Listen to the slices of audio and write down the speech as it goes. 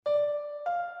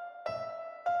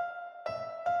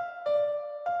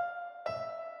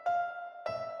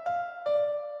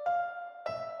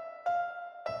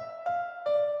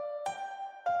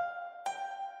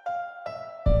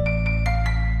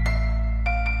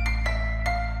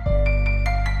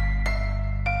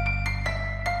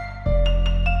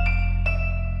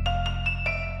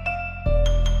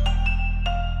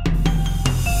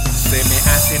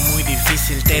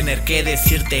difícil tener que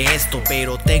decirte esto,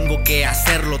 pero tengo que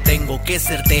hacerlo, tengo que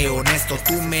serte honesto.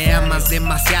 Tú me amas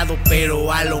demasiado,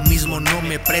 pero a lo mismo no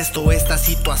me presto. Esta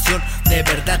situación de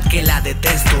verdad que la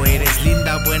detesto. Eres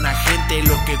linda, buena gente,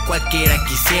 lo que cualquiera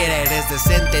quisiera. Eres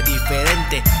decente,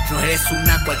 diferente, no eres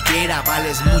una cualquiera.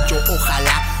 Vales mucho,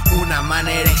 ojalá una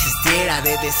manera existiera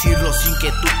de decirlo sin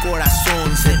que tu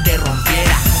corazón se te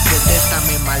rompiera.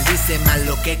 Detéstame, maldíceme, a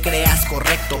lo que creas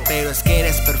correcto, pero es que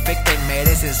eres perfecta y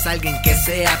mereces a alguien que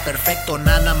sea perfecto.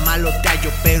 Nada malo te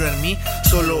hallo, pero en mí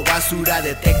solo basura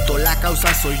detecto. La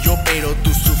causa soy yo, pero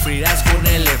tú sufrirás con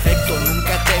el efecto.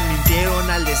 Nunca te mintieron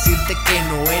al decirte que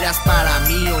no eras para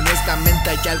mí. Honestamente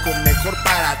hay algo mejor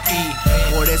para ti,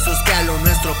 por eso es que a lo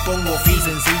nuestro pongo fin.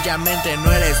 Sencillamente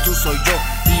no eres tú, soy yo,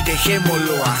 y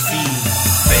dejémoslo así.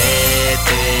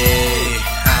 Vete,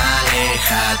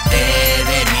 aléjate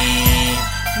de mí,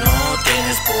 no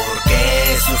tienes por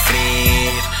qué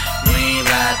sufrir.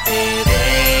 Líbrate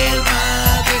del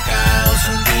mal que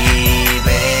causa en ti.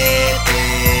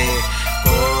 Vete,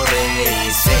 corre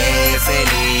y sé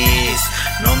feliz,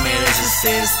 no mereces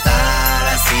estar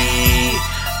así.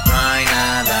 No hay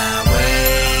nada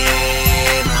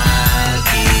bueno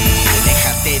aquí.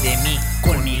 Aléjate de mí,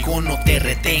 conmigo no te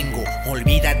retengo.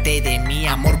 Olvídate de mí,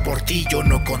 amor por ti yo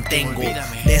no contengo.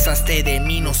 Deshazte de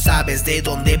mí, no sabes de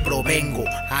dónde provengo.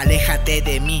 Aléjate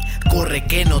de mí, corre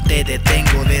que no te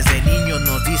detengo. Desde niños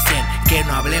nos dicen que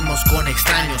no hablemos con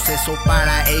extraños, eso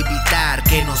para evitar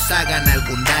que nos hagan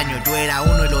algún daño. Yo era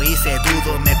uno y lo hice,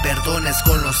 dudo me perdones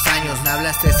con los años. Me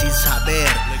hablaste sin saber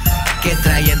que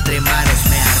trae entre manos.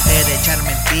 Me harté de echar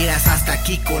mentiras hasta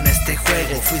aquí con este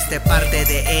juego. Fuiste parte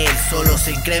de él, solo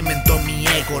se incrementó mi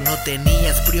ego. No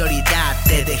tenías prioridad,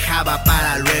 te dejaba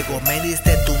para luego. Me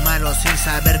diste tu mano sin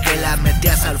saber que la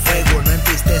metías al fuego. No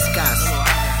entristezcas,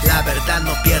 la verdad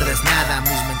no pierdes nada.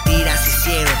 Mis mentiras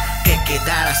hicieron que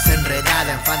quedaras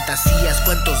enredada en fantasías,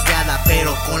 cuentos de hada,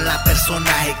 pero con la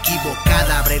persona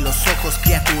equivocada. Abre los ojos,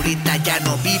 criaturita, ya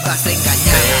no vivas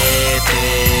engañada.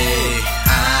 Vete,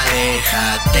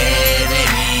 aléjate de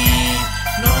mí,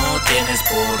 no tienes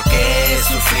por qué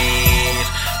sufrir.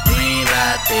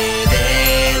 Líbrate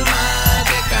del mal